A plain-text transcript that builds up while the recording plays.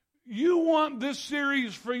You want this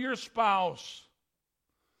series for your spouse.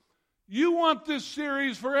 You want this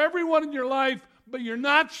series for everyone in your life, but you're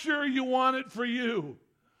not sure you want it for you.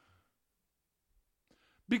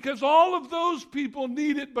 Because all of those people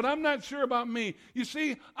need it, but I'm not sure about me. You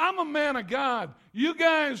see, I'm a man of God. You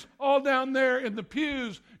guys all down there in the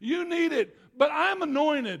pews, you need it, but I'm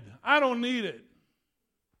anointed. I don't need it.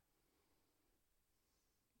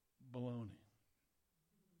 Baloney.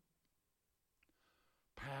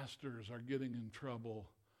 Pastors are getting in trouble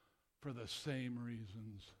for the same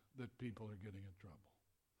reasons that people are getting in trouble.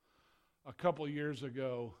 A couple years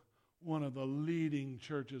ago, one of the leading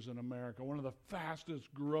churches in America, one of the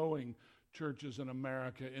fastest growing churches in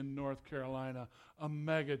America in North Carolina, a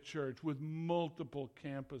mega church with multiple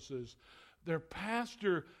campuses, their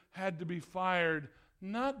pastor had to be fired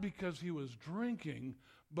not because he was drinking,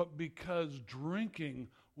 but because drinking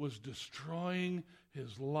was destroying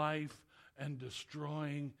his life and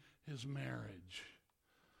destroying his marriage.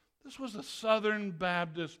 This was a Southern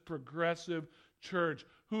Baptist progressive church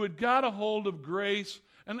who had got a hold of grace.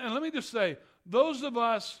 And let me just say, those of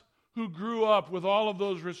us who grew up with all of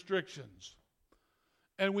those restrictions,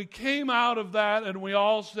 and we came out of that and we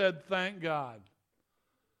all said, thank God.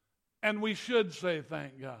 And we should say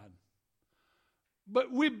thank God.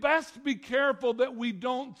 But we best be careful that we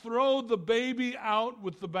don't throw the baby out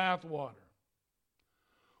with the bathwater.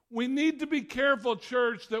 We need to be careful,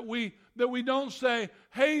 church, that we don't say,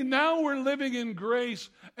 hey, now we're living in grace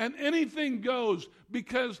and anything goes.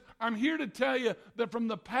 Because I'm here to tell you that from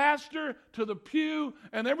the pastor to the pew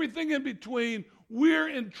and everything in between, we're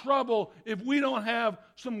in trouble if we don't have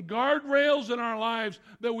some guardrails in our lives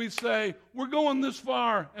that we say, we're going this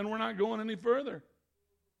far and we're not going any further.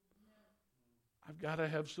 I've got to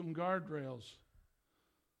have some guardrails.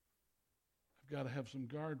 I've got to have some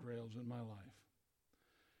guardrails in my life.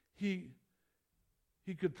 He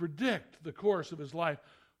could predict the course of his life.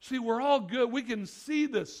 See, we're all good. We can see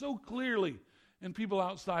this so clearly in people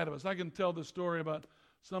outside of us. I can tell this story about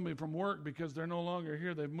somebody from work because they're no longer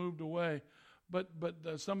here. They've moved away. But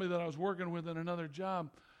somebody that I was working with in another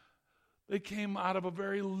job, they came out of a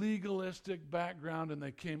very legalistic background, and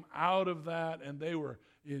they came out of that, and they were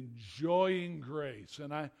enjoying grace.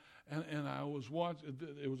 And I was watching.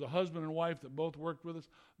 It was a husband and wife that both worked with us.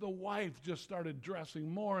 The wife just started dressing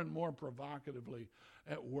more and more provocatively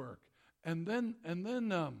at work. And then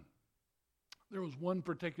there was one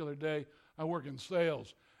particular day, I work in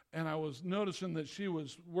sales, and I was noticing that she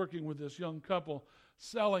was working with this young couple,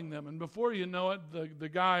 selling them. And before you know it, the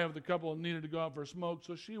guy of the couple needed to go out for a smoke,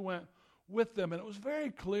 so she went with them. And it was very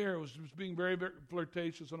clear. It was being very, very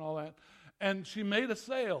flirtatious and all that. And she made a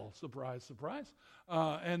sale. Surprise, surprise.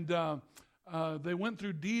 They went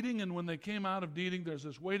through Deeding, and when they came out of Deeding, there's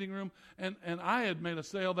this waiting room. And I had made a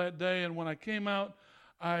sale that day, and when I came out,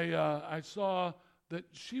 I saw that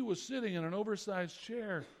she was sitting in an oversized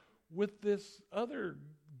chair with this other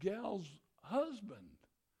gal's husband.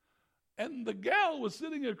 And the gal was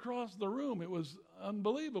sitting across the room. It was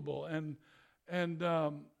unbelievable. And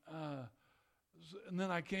then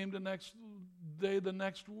I came the next day, the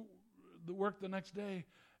next day,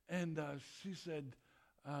 and she said,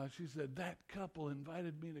 that couple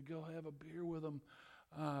invited me to go have a beer with them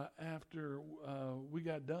after we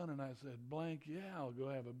got done. And I said, blank, yeah, I'll go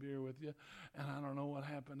have a beer with you. And I don't know what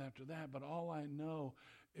happened after that, but all I know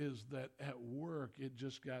is that at work it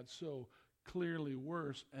just got so clearly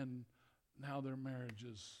worse, and now their marriage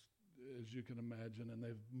is, as you can imagine, and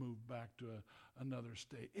they've moved back to another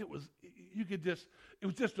state. It was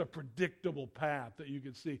just a predictable path that you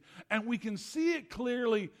could see. And we can see it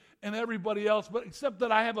clearly in everybody else, but except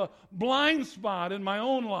that I have a blind spot in my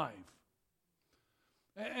own life.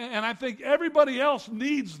 And I think everybody else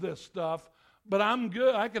needs this stuff, but I'm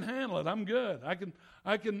good. I can handle it. I'm good. I can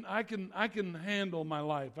handle my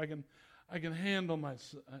life. I can handle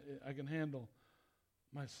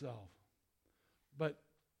myself. But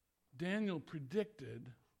Daniel predicted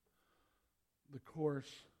the course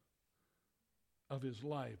of his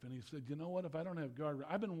life. And he said, you know what, if I don't have guardrails,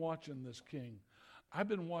 I've been watching this king. I've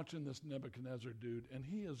been watching this Nebuchadnezzar dude, and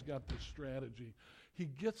he has got this strategy. He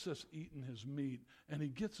gets us eating his meat, and he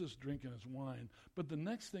gets us drinking his wine. But the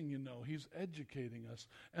next thing you know, he's educating us.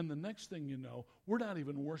 And the next thing you know, we're not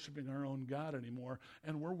even worshiping our own God anymore,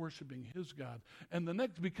 and we're worshiping his God. And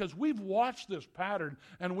because we've watched this pattern,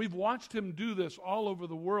 and we've watched him do this all over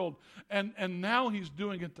the world, and now he's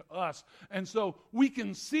doing it to us. And so we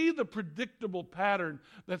can see the predictable pattern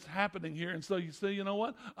that's happening here. And so you say, you know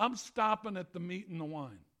what? I'm stopping at the meat and the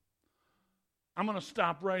wine. I'm going to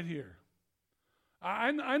stop right here.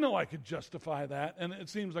 I know I could justify that, and it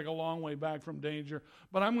seems like a long way back from danger,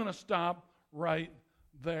 but I'm going to stop right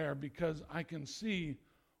there because I can see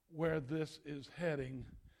where this is heading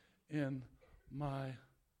in my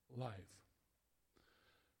life.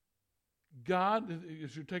 God,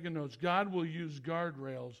 as you're taking notes, God will use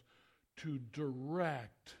guardrails to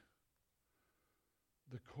direct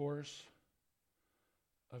the course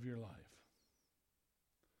of your life.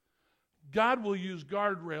 God will use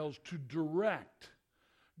guardrails to direct.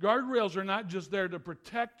 Guardrails are not just there to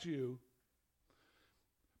protect you,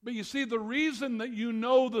 but you see, the reason that you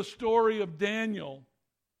know the story of Daniel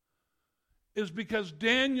is because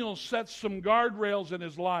Daniel set some guardrails in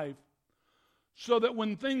his life so that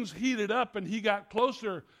when things heated up and he got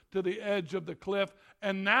closer to the edge of the cliff,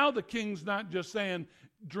 and now the king's not just saying,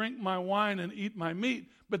 drink my wine and eat my meat,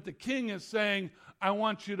 but the king is saying, I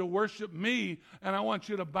want you to worship me and I want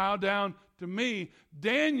you to bow down to me.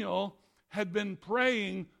 Daniel had been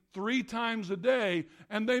praying 3 times a day,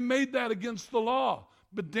 and they made that against the law.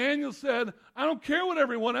 But Daniel said, I don't care what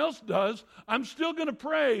everyone else does. I'm still going to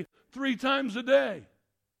pray 3 times a day.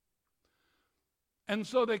 And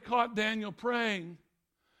so they caught Daniel praying.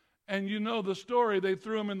 And you know the story. They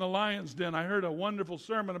threw him in the lion's den. I heard a wonderful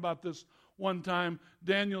sermon about this one time.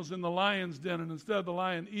 Daniel's in the lion's den, and instead of the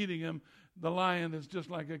lion eating him, the lion is just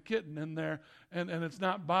like a kitten in there, and it's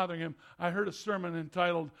not bothering him. I heard a sermon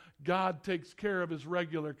entitled, God Takes Care of His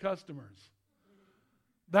Regular Customers.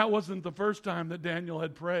 That wasn't the first time that Daniel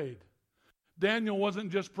had prayed. Daniel wasn't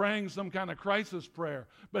just praying some kind of crisis prayer,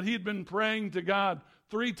 but he'd been praying to God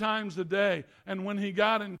 3 times a day. And when he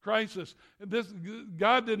got in crisis,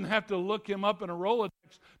 God didn't have to look him up in a Rolodex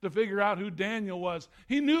to figure out who Daniel was.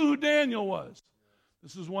 He knew who Daniel was.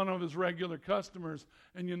 This is one of his regular customers.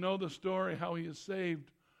 And you know the story, how he is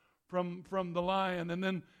saved from the lion. And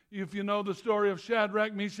then if you know the story of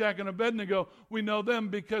Shadrach, Meshach, and Abednego, we know them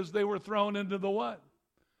because they were thrown into the what?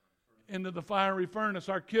 Into the fiery furnace.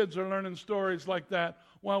 Our kids are learning stories like that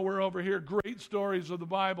while we're over here. Great stories of the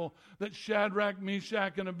Bible that Shadrach,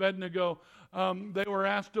 Meshach, and Abednego, they were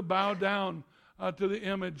asked to bow down to the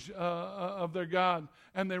image of their God,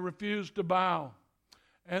 and they refused to bow.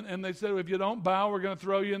 And they said, if you don't bow, we're going to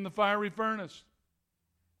throw you in the fiery furnace.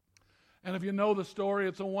 And if you know the story,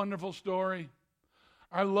 it's a wonderful story.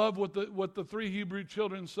 I love what the 3 Hebrew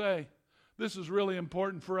children say. This is really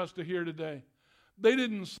important for us to hear today. They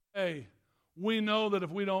didn't say, we know that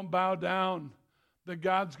if we don't bow down, that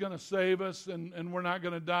God's going to save us and we're not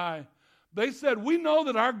going to die. They said, we know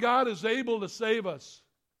that our God is able to save us.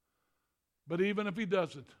 But even if he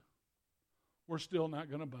doesn't, we're still not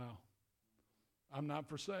going to bow. I'm not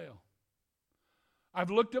for sale.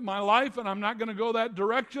 I've looked at my life and I'm not going to go that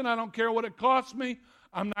direction. I don't care what it costs me.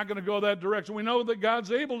 I'm not going to go that direction. We know that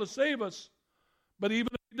God's able to save us. But even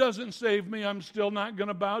if he doesn't save me, I'm still not going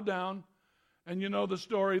to bow down. And you know the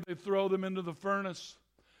story. They throw them into the furnace.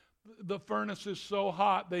 The furnace is so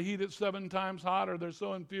hot. They heat it 7 times hotter. They're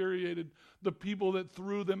so infuriated. The people that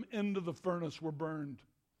threw them into the furnace were burned.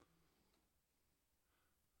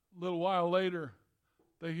 A little while later,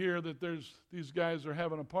 they hear that these guys are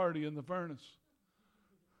having a party in the furnace.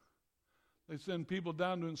 They send people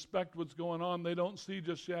down to inspect what's going on. They don't see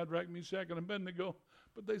just Shadrach, Meshach, and Abednego,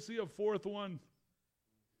 but they see a 4th one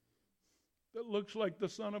that looks like the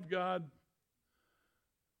Son of God.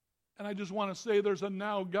 And I just want to say there's a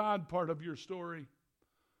now God part of your story.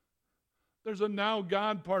 There's a now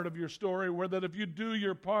God part of your story where that if you do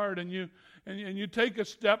your part and you take a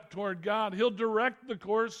step toward God, he'll direct the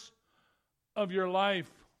course of your life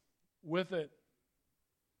with it.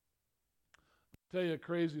 I'll tell you a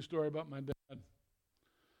crazy story about my dad.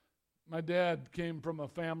 My dad came from a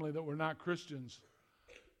family that were not Christians.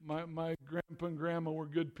 My grandpa and grandma were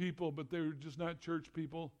good people, but they were just not church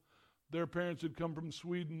people. Their parents had come from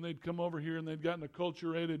Sweden. They'd come over here and they'd gotten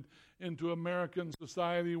acculturated into American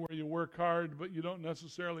society where you work hard, but you don't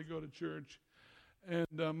necessarily go to church.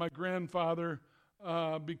 And my grandfather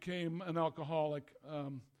became an alcoholic.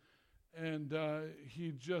 And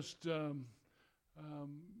he just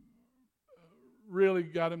really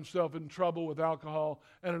got himself in trouble with alcohol,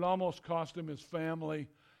 and it almost cost him his family.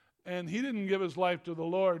 And he didn't give his life to the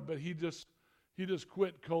Lord, but he just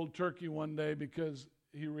quit cold turkey one day because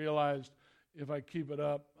he realized, if I keep it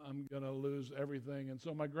up, I'm going to lose everything. And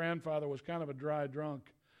so my grandfather was kind of a dry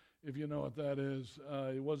drunk, if you know what that is.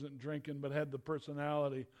 He wasn't drinking, but had the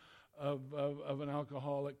personality of an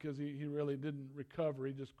alcoholic because he really didn't recover.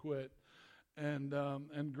 He just quit.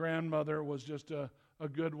 And grandmother was just a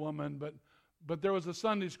good woman, but there was a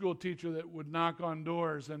Sunday school teacher that would knock on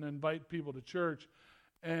doors and invite people to church.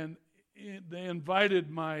 And they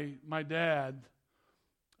invited my dad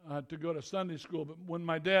to go to Sunday school. But when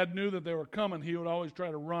my dad knew that they were coming, he would always try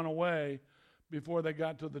to run away before they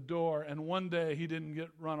got to the door. And one day he didn't get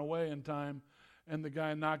run away in time, and the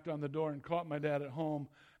guy knocked on the door and caught my dad at home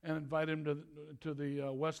and invited him to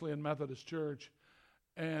the Wesleyan Methodist Church.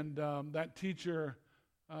 And that teacher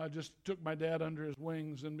just took my dad under his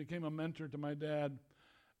wings and became a mentor to my dad.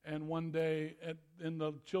 And one day in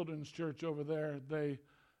the children's church over there, they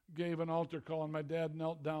gave an altar call, and my dad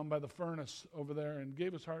knelt down by the furnace over there and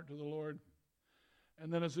gave his heart to the Lord.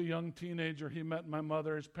 And then as a young teenager, he met my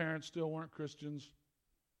mother. His parents still weren't Christians.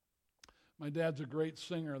 My dad's a great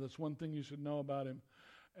singer. That's one thing you should know about him.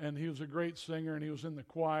 And he was a great singer, and he was in the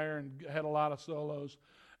choir and had a lot of solos.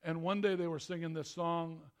 And one day they were singing this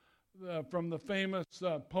song from the famous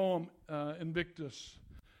poem Invictus.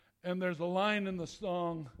 And there's a line in the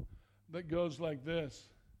song that goes like this.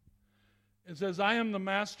 It says, "I am the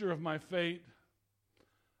master of my fate.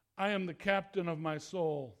 I am the captain of my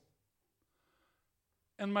soul."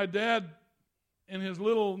 And my dad, in his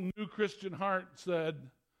little new Christian heart,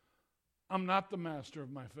 said, "I'm not the master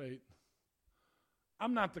of my fate.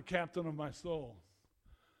 I'm not the captain of my soul."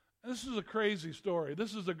 And this is a crazy story.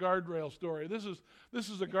 This is a guardrail story. This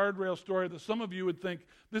is a guardrail story that some of you would think,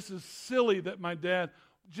 this is silly that my dad,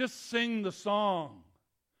 just sing the song.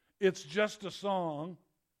 It's just a song.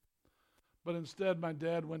 But instead, my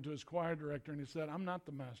dad went to his choir director and he said, "I'm not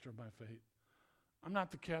the master of my fate. I'm not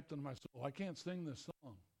the captain of my soul. I can't sing this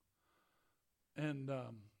song." And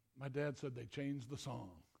my dad said they changed the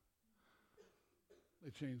song. They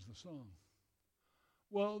changed the song.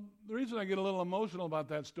 Well, the reason I get a little emotional about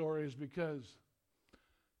that story is because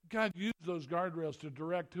God used those guardrails to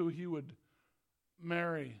direct who he would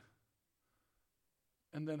marry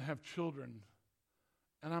and then have children.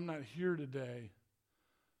 And I'm not here today.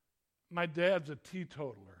 My dad's a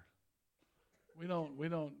teetotaler. You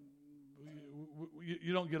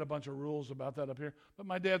don't get a bunch of rules about that up here. But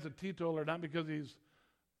my dad's a teetotaler, not because he's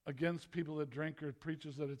against people that drink or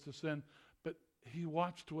preaches that it's a sin, but he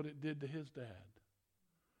watched what it did to his dad.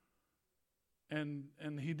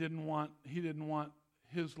 And he didn't want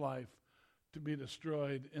his life to be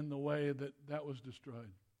destroyed in the way that was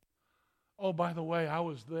destroyed. Oh, by the way, I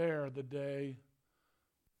was there the day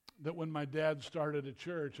that when my dad started a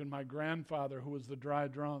church, and my grandfather, who was the dry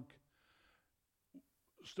drunk,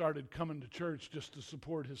 started coming to church just to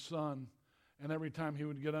support his son. And every time he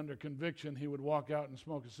would get under conviction, he would walk out and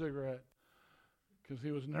smoke a cigarette because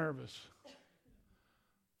he was nervous.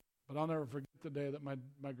 But I'll never forget the day that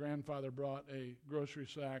my grandfather brought a grocery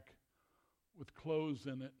sack with clothes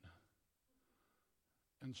in it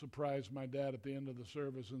and surprised my dad at the end of the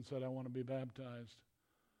service and said, "I want to be baptized,"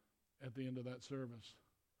 at the end of that service.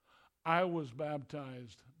 I was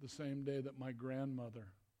baptized the same day that my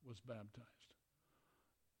grandmother was baptized.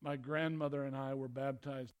 My grandmother and I were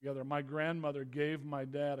baptized together. My grandmother gave my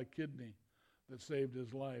dad a kidney that saved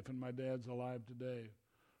his life, and my dad's alive today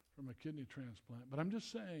from a kidney transplant. But I'm just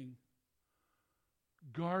saying,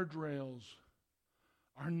 guardrails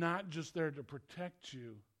are not just there to protect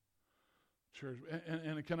you, church.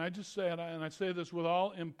 And can I just say, and I say this with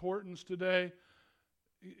all importance today,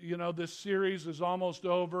 you know, this series is almost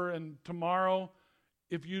over, and tomorrow,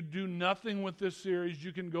 if you do nothing with this series,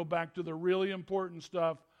 you can go back to the really important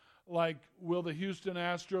stuff, like will the Houston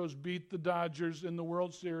Astros beat the Dodgers in the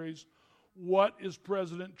World Series? What is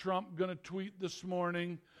President Trump going to tweet this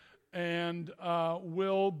morning? And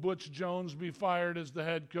will Butch Jones be fired as the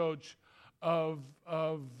head coach of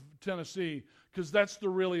Tennessee? Because that's the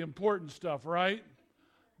really important stuff, right?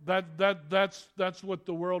 That's what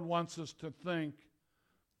the world wants us to think.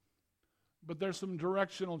 But there's some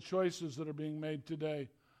directional choices that are being made today.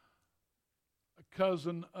 A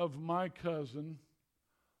cousin of my cousin,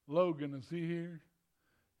 Logan, is he here?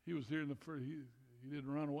 He was here in the first. He didn't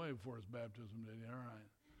run away before his baptism, did he? All right.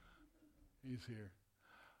 He's here.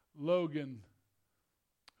 Logan,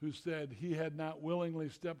 who said he had not willingly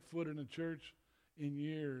stepped foot in a church in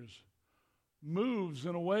years, moves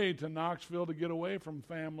in a way to Knoxville to get away from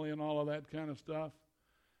family and all of that kind of stuff.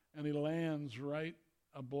 And he lands right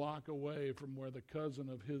a block away from where the cousin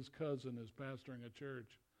of his cousin is pastoring a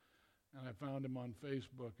church. And I found him on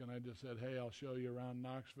Facebook, and I just said, "Hey, I'll show you around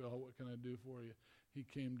Knoxville. What can I do for you?" He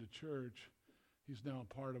came to church. He's now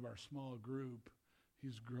a part of our small group.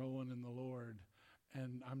 He's growing in the Lord.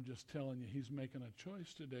 And I'm just telling you, he's making a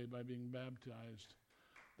choice today by being baptized.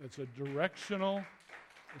 It's a directional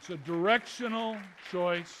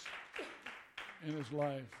choice in his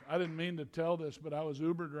life. I didn't mean to tell this, but I was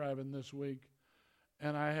Uber driving this week,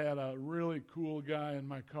 and I had a really cool guy in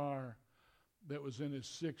my car that was in his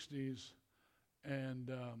 60s, and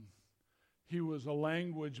he was a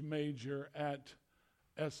language major at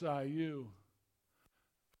SIU,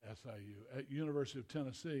 at University of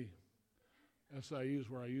Tennessee. SIU is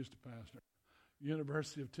where I used to pastor.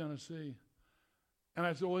 University of Tennessee. And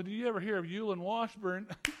I said, well, did you ever hear of Eulin Washburn?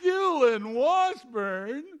 Eulin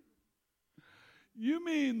Washburn? You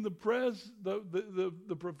mean the professor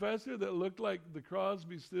that looked like the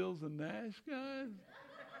Crosby, Stills, and Nash guy?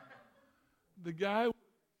 The guy with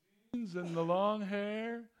jeans and the long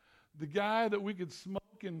hair? The guy that we could smoke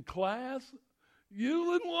in class?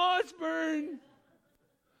 Eulin Washburn.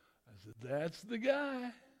 I said, that's the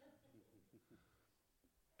guy.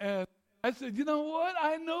 And I said, you know what?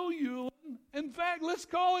 I know Eulin. In fact, let's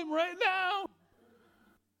call him right now.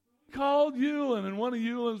 Called Eulin, and one of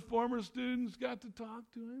Eulin's former students got to talk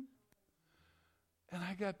to him. And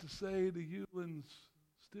I got to say to Eulin's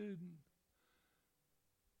student,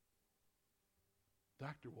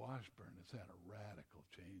 Dr. Washburn has had a radical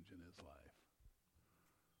change in his life.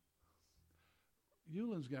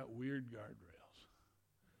 Eulin's got weird guardrails.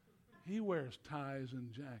 He wears ties and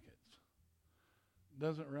jackets.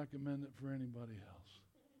 Doesn't recommend it for anybody else.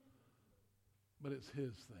 But it's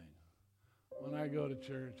his thing. When I go to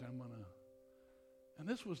church, I'm going to... And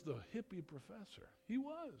this was the hippie professor. He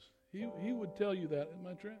was. He would tell you that in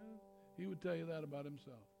my training. He would tell you that about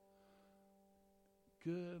himself.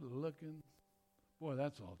 Good looking. Boy,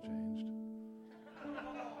 that's all changed.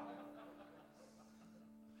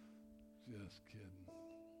 Just kidding.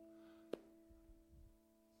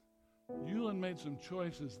 Eulin made some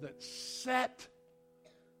choices that set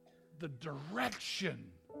the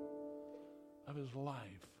direction of his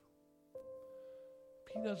life.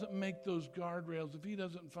 If he doesn't make those guardrails, if he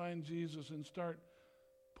doesn't find Jesus and start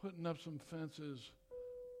putting up some fences,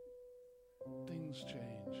 things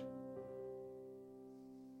change.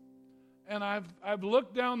 And I've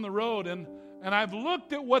looked down the road and I've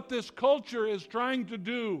looked at what this culture is trying to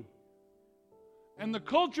do. And the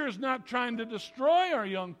culture is not trying to destroy our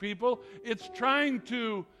young people. It's trying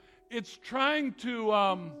to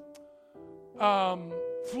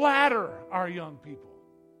flatter our young people.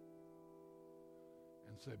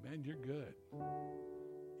 And say, man, you're good.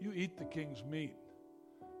 You eat the king's meat.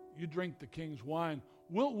 You drink the king's wine.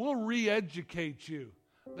 We'll re-educate you.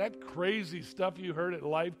 That crazy stuff you heard at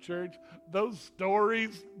Life Church, those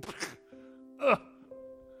stories.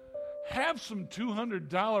 Have some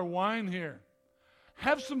 $200 wine here.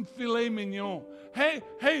 Have some filet mignon. Hey,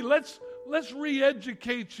 let's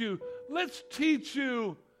re-educate you. Let's teach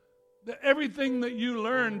you that everything that you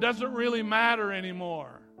learn doesn't really matter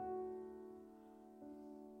anymore.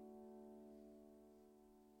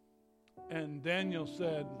 And Daniel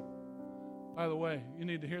said, by the way, you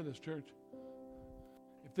need to hear this, church.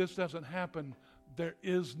 If this doesn't happen, there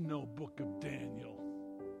is no book of Daniel.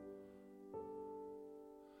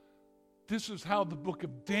 This is how the book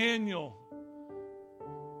of Daniel.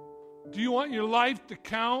 Do you want your life to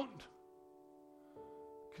count?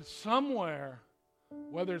 Because somewhere,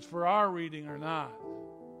 whether it's for our reading or not,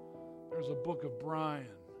 there's a book of Brian.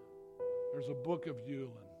 There's a book of Eulin.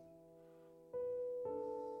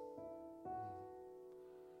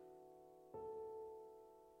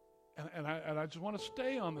 And I just want to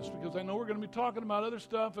stay on this because I know we're going to be talking about other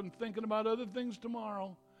stuff and thinking about other things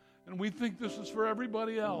tomorrow. And we think this is for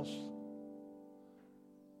everybody else.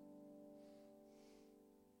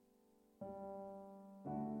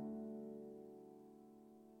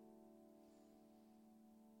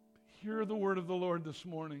 Hear the word of the Lord this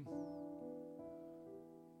morning.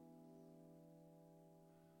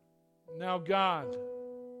 Now God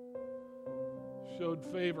showed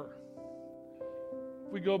favor.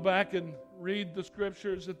 If we go back and read the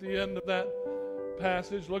scriptures at the end of that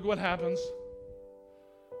passage, look what happens.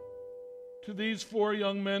 To these 4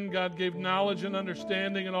 young men, God gave knowledge and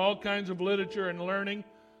understanding and all kinds of literature and learning.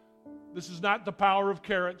 This is not the power of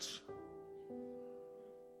carrots.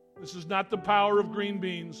 This is not the power of green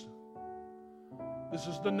beans. This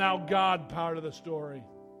is the now God part of the story.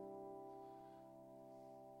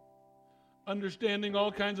 Understanding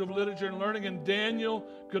all kinds of literature and learning, and Daniel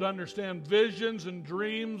could understand visions and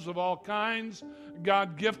dreams of all kinds.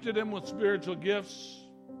 God gifted him with spiritual gifts.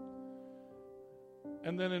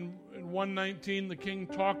 And then in 119, the king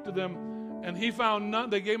talked to them, and he found none.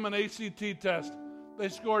 They gave him an ACT test. They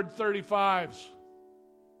scored 35s.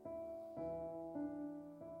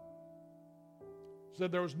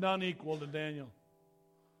 Said there was none equal to Daniel.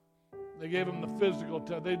 They gave him the physical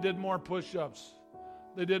test. They did more push-ups.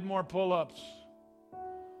 They did more pull-ups.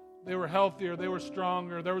 They were healthier. They were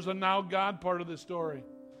stronger. There was a now God part of the story.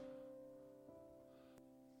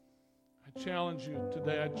 I challenge you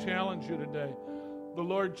today. I challenge you today. The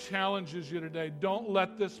Lord challenges you today. Don't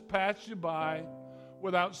let this pass you by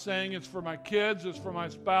without saying it's for my kids, it's for my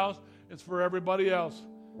spouse, it's for everybody else.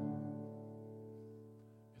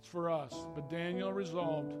 It's for us. But Daniel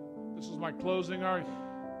resolved. This is my closing argument.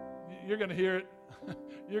 You're going to hear it.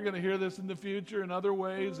 You're going to hear this in the future in other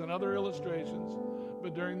ways and other illustrations.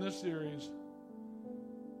 But during this series,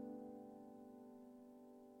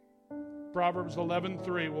 Proverbs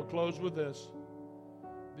 11:3, we'll close with this.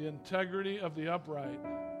 The integrity of the upright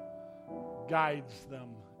guides them.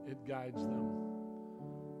 It guides them.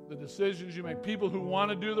 The decisions you make, people who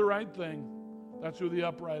want to do the right thing, that's who the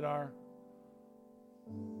upright are.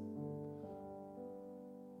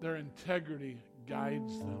 Their integrity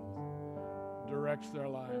guides them, directs their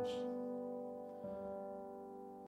lives.